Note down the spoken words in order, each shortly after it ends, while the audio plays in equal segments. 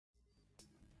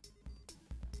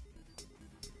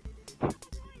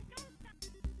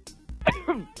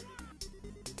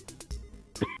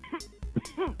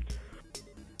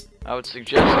I would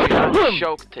suggest you not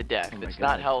choke to death. It's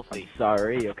not healthy. I'm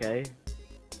sorry, okay?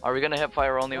 Are we gonna hip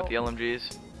fire only with the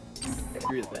LMGs?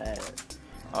 Screw that.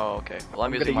 Oh, okay. Well,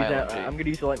 I'm using my LMG. I'm gonna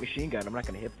use the light machine gun. I'm not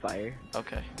gonna hip fire.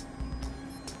 Okay.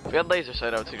 If we had laser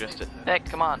sight, I would suggest it. Nick,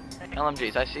 come on.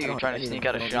 LMGs, I see you trying to sneak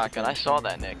out a shotgun. I saw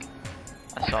that, Nick.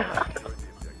 I saw that.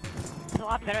 It's a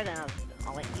lot better than a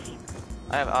light machine.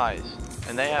 I have eyes,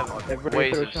 and they have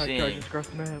ways of seeing. The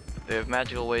They have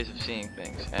magical ways of seeing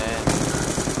things. And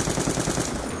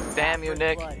damn you,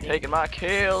 Nick, taking my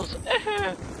kills.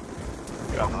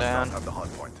 Drop down.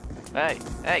 Hey,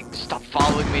 hey, stop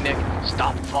following me, Nick.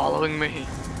 Stop following me.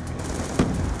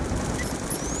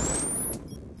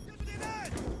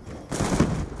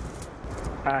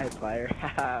 Hi, fire.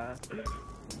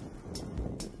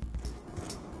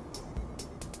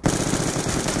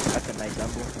 That's a nice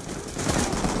double.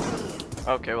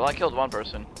 Okay, well I killed one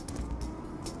person.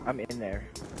 I'm in there.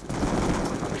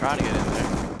 I'm trying to get in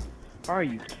there. Are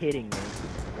you kidding me?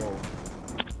 Whoa.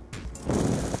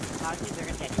 Obviously, they're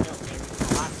gonna get killed. They're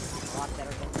a lot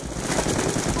better than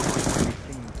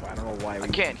I don't know why. I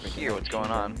can't hear what's going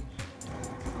on.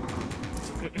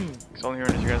 Cause all I'm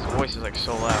hearing is your guys' voice is like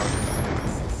so loud.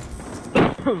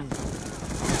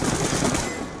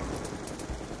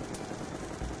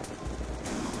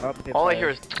 All I hear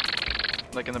is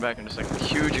like in the background, just like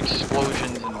huge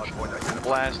explosions and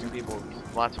blasting people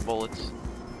with lots of bullets.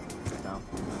 No.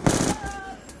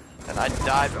 And I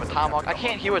died from a tomahawk. I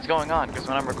can't hear what's going on because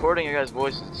when I'm recording your guys'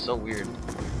 voices, it's so weird.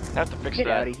 I have to fix Get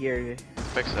that. out of here.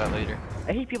 Fix that later.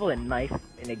 I hate people that knife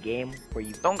in a game where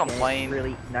you Don't complain. can't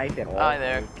really knife at all. Hi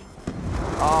there.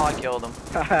 Oh, I killed him.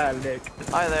 Haha, look.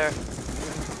 Hi there.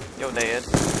 Yo, Dad.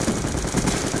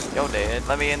 Yo, Dad.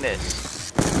 Let me in this.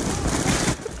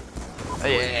 Oh,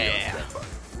 yeah.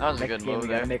 That was a good move We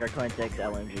there. gotta make our context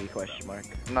LMG question mark.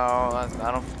 No, I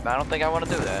don't think I want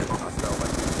to do that.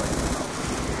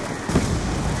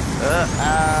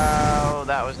 Ow,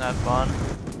 that was not fun.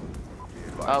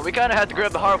 We kind of had to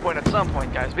grab the hard point at some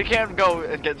point, guys. We can't go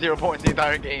and get 0 points the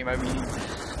entire game. I mean,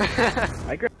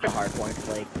 I grabbed a hard point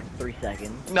for like 3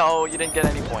 seconds. no, you didn't get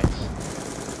any points.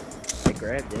 I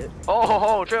grabbed it. Oh, ho,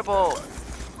 ho, triple!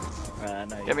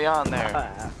 Nice. Get me on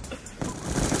there.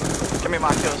 Give me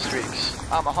my kill streaks.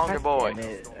 I'm a hungry boy. Damn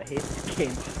it. I hate this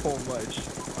game so much.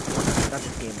 Not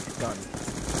this game, this gun.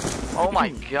 Oh my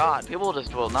god, people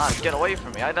just will not get away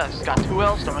from me. I just got 2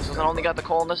 Hellstormers and only got the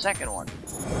call in the second one.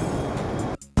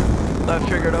 Left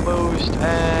trigger to boost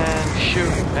and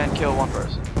shoot and kill one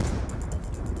person.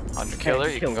 Under killer,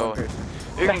 you can go.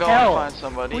 You can go and find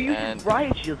somebody and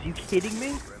riot shields. You kidding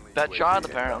me? that child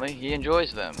apparently he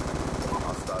enjoys them.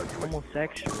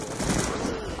 Homosexual.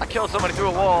 I killed somebody through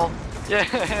a wall. Yeah,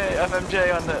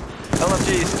 FMJ on the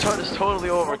LMGs. It's totally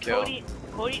overkill.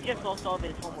 Cody just lost all of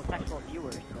his homosexual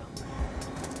viewers. So.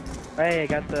 Hey, I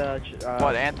got the.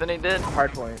 What Anthony did?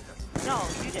 Hard point. No,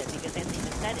 you did because Anthony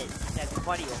just said it. That's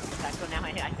funny. So now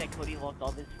I said Cody lost all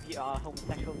of his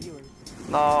homosexual viewers.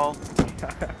 No.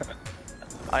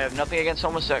 I have nothing against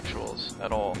homosexuals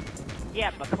at all.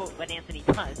 Yeah, but Anthony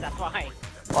does. That's why.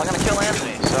 Well, I'm gonna kill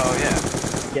Anthony, so yeah.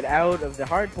 Get out of the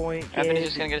hard point, kid. Anthony's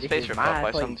just gonna get his face ripped off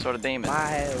by some sort of demon.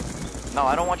 No,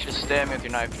 I don't want you to stab me with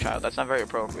your knife, child. That's not very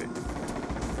appropriate.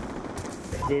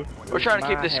 We're trying to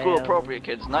keep this school appropriate,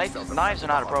 kids. Knives are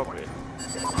not appropriate. He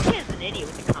is an idiot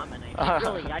with the comment knife.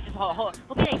 Really, I just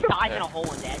look at he dies in a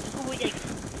hole in that. Just look at he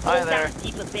Hi there.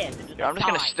 deep abyss and just Yeah, I'm just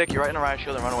gonna stick you right in a riot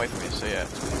shield and run away from you. So yeah.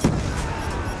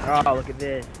 Oh, look at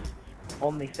this.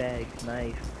 Only fags,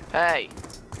 nice. Hey,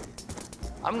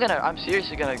 I'm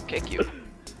seriously gonna kick you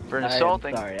for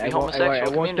insulting the homosexual I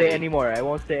won't community. say anymore. I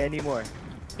won't say anymore.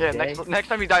 Yeah, Okay? next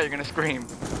time you die, you're gonna scream.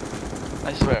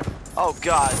 I swear. Oh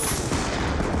God.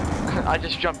 I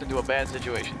just jumped into a bad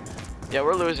situation. Yeah,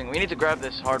 we're losing. We need to grab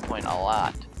this hard point a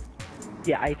lot.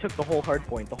 Yeah, I took the whole hard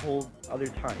point the whole other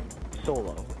time.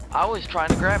 Solo. I was trying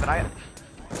to grab it. I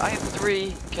have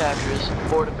 3 captures,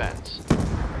 4 defense.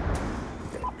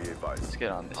 Let's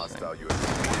get on this thing. You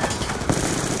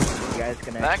guys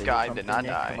can That guy did not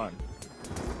die. Come on.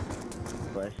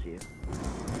 Bless you.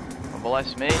 Well,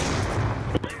 bless me.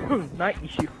 Not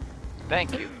you.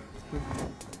 Thank you.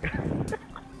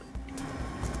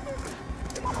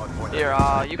 Here,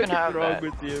 you can have that. What's wrong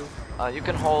with you? You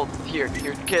can hold here,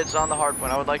 kids on the hard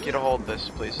point. I would like you to hold this,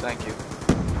 please. Thank you.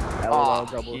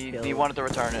 He wanted to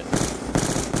return it.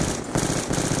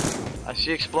 I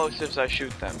see explosives. I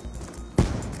shoot them.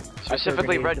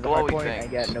 Specifically, red glowy things. I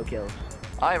get no kills.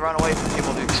 I run away from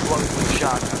people to explode with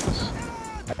shotguns.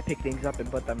 I pick things up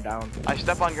and put them down. I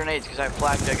step on grenades because I have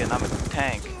flak jacket and I'm a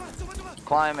tank.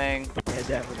 Climbing. Yeah,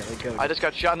 definitely go. I just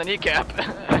got shot in the kneecap.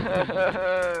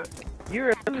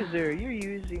 You're a loser. You're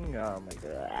using. Oh my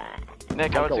god.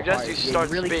 Nick, I would suggest you start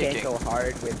really speaking. Can't go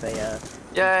hard with a.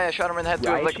 Yeah, I shot him in the head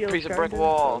through like a piece of brick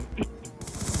wall.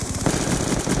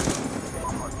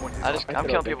 I'm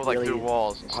killing people like through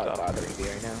walls and stuff. Bothering me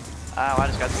right now. Ow, I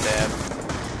just got stabbed.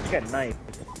 You got a knife.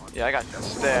 Yeah, I got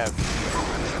stabbed.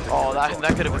 Oh,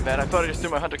 that could have been bad. I thought I just threw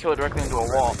my hunter killer directly into a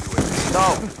wall.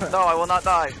 No, no, I will not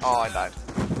die. Oh, I died.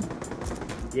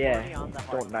 Yeah,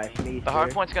 don't knife me. The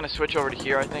hard point's gonna switch over to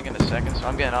here, I think, in a second, so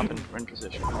I'm getting up and in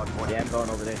position. Yeah, I'm going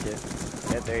over there too.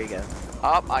 Yeah, there you go.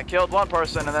 Up, I killed one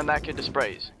person, and then that kid just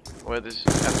sprays with his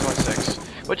M26,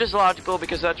 which is logical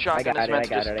because that shotgun is meant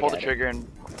to just pull the trigger and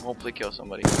hopefully kill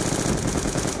somebody. I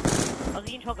was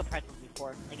eating chocolate pretzels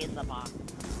before, like in the box.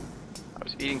 I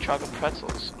was eating chocolate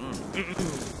pretzels.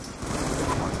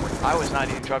 I was not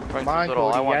eating chocolate pretzels at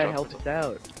all. I want chocolate. Help us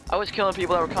out. I was killing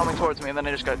people that were coming towards me, and then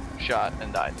I just got shot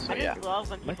and died. So yeah. I just love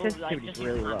when people like just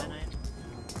really low.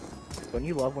 Don't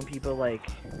you love when people like?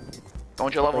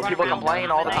 Don't you love when people complain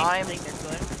all the time?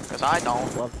 Because I don't.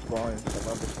 I love spawns. I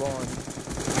love the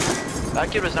spawns. That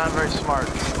kid was not very smart.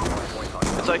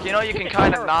 It's like, you know, you can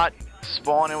kind of not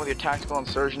spawn in with your tactical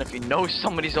insertion if you know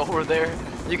somebody's over there.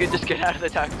 You can just get out of the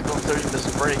tactical insertion,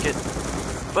 just break it.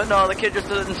 But no, the kid just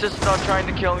insisted on trying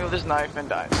to kill me with his knife and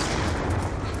dies.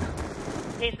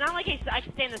 It's not like I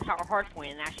can stand this hard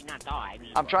point and actually not die. I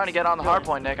mean, I'm trying to get on the hard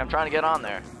point, Nick. I'm trying to get on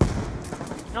there.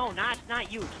 No, not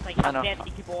you. Just like how dead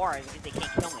these people are because they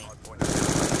can't kill me.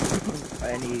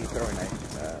 I need throwing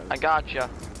knife. I gotcha.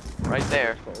 Right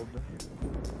there. I'm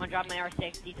gonna drop my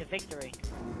R60 to victory.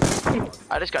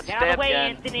 I just got Get stabbed out of the way,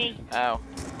 again. Anthony. Ow.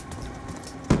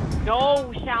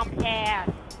 No shall pass.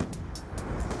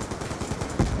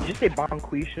 Did you say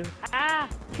Bonquessha? Ah,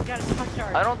 you gotta touch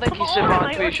our. I don't think he said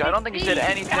Bonquessha. I don't think he said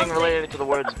anything related to the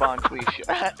words Bonquessha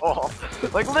at all.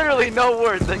 Like literally no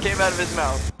words that came out of his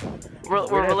mouth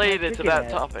were related to that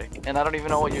topic. And I don't even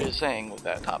know what you're saying with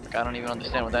that topic. I don't even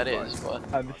understand what that is. But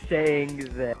I'm saying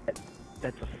that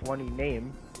that's a funny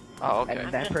name. Oh, okay.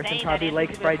 And that person probably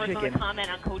likes fried chicken. Comment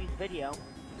on Cody's video.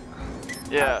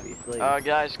 Yeah.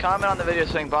 Guys, comment on the video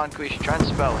saying Bonquessha. Try and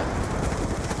spell it.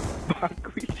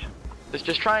 Bonquessha.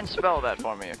 Just try and spell that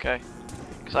for me, okay?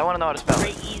 Because I want to know how to spell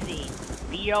Very it. easy.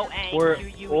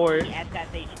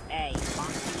 B-O-N-Q-U-E-S-S-H-A.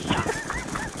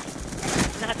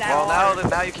 Not that Well, hard.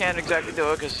 now you can't exactly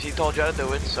do it because he told you how to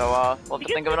do it. So we'll have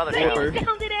to think of another name. challenge.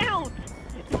 Sound it out.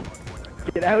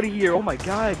 Get out of here! Oh my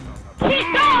god!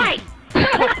 Can't die.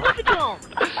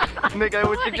 Nick, I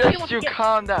would suggest you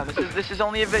calm down. This is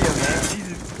only a video game.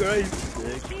 Jesus Christ!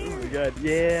 Nick. Oh my god!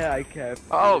 Yeah, I can't.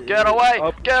 Oh, get away!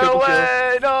 Get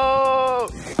away! No!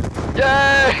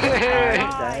 Yay!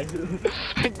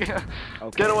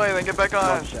 Get away, then get back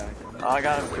on. Oh, I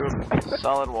got him through a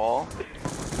solid wall. Oh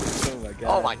my god!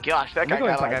 Oh my gosh, that guy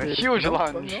got like a huge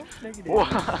lunge.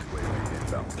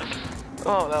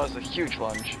 Oh, that was a huge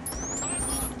lunge.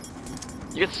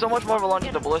 You get so much more of a lunge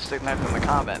with the ballistic knife than the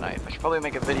combat knife. I should probably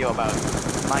make a video about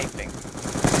knifing.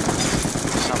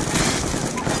 Something.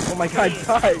 Oh my god,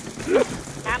 die!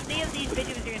 How many of these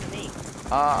videos are you gonna make?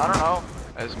 I don't know.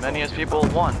 As many as people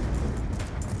want.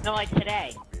 No, like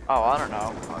today. Oh, I don't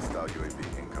know. Hostile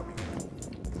UAV incoming.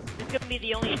 This is gonna be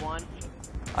the only one.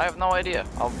 I have no idea.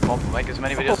 I'll make as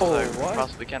many videos as I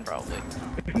possibly can, probably.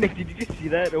 Nick, did you just see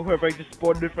that? Or whoever I just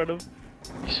spawned in front of?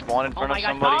 You spawn in front of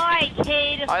somebody. Oh my god, die,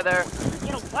 kid! Hi there.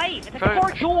 Get away! It's a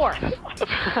car door!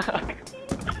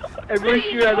 Everybody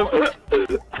shoot at him.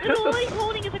 All he's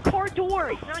holding is a car door.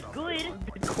 It's not good.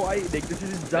 Be quiet, Nick. This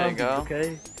isn't There you zombies, go.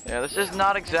 okay? Yeah, this is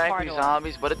not exactly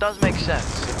zombies, but it does make sense.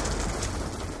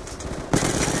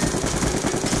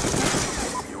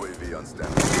 UAV on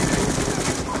standby.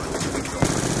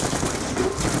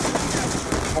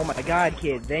 Oh my god,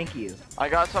 kid. Thank you. I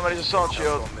got somebody's assault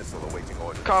shield. Missile awaiting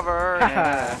orders. Cover.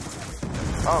 Yeah.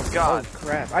 Oh god. Oh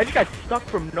crap. I just got stuck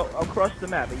from across the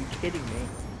map. Are you kidding me?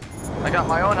 I got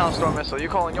my own Hellstorm missile. You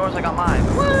calling yours? I got mine.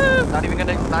 Woo! Not even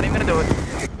gonna do it.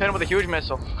 Hit him with a huge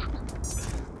missile. Friendly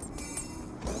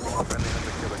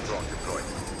hunter killer drone deployed.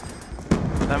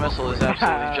 That missile is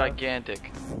absolutely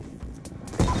gigantic.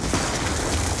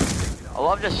 I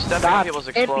love just stepping on people's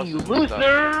explosives. You and loser!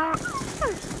 stuff.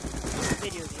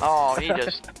 Oh, he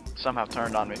just somehow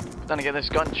turned on me. But then again, this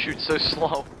gun shoots so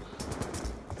slow.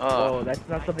 Oh, that's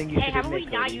not something you Hey, should how about we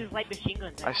admit, not Cody. use light machine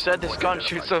guns? I said this gun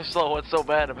shoots so slow. What's so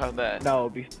bad about that? No,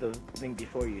 the thing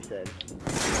before you said.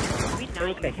 We Oh,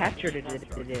 look, not I use captured light it.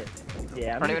 machine guns.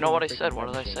 Yeah, I don't even know what I said. What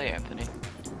did I say, Anthony?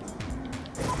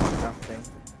 Nothing.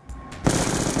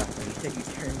 You said you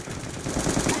turned.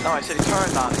 No, I said he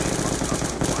turned on me.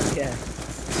 Yeah.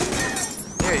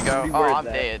 here you go. Oh, Reword I'm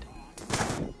that. dead.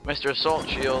 Mr. Assault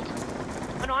Shield.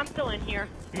 Oh no, I'm still in here.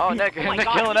 Oh, Nick, Oh my Nick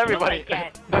God, killing he everybody. killed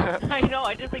that cat. I know,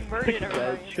 I just like murdered Guys,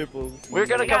 everybody. triple. We're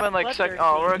gonna I got come in like bloodthirsty.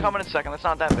 Oh, we're coming in second. That's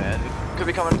not that bad. Could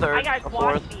be coming I third got or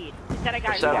quad fourth. speed. Instead I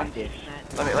got seven. quad speed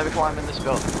in that. Let me climb in this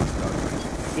building.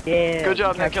 Yeah. Good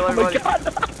job, Nick. Kill everybody.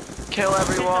 Kill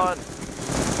everyone.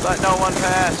 Let no one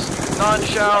pass. None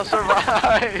shall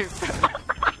survive.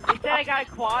 They said I got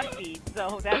quad speed,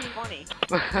 so that's funny.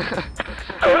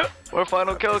 We're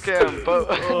final kill cam, but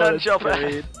Oh, none that's shall pass.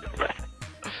 great.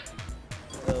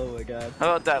 Oh my god. How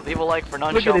about that? Leave a like for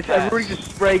none Look shall at this, pass. everybody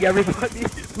just spraying everybody.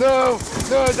 No,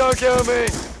 don't kill me.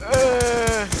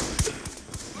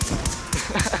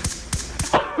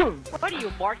 What are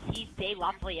you, Marquis de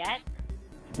Lafayette?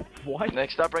 What?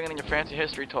 Nick, stop bringing in your fancy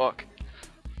history talk.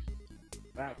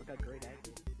 Wow, look how great I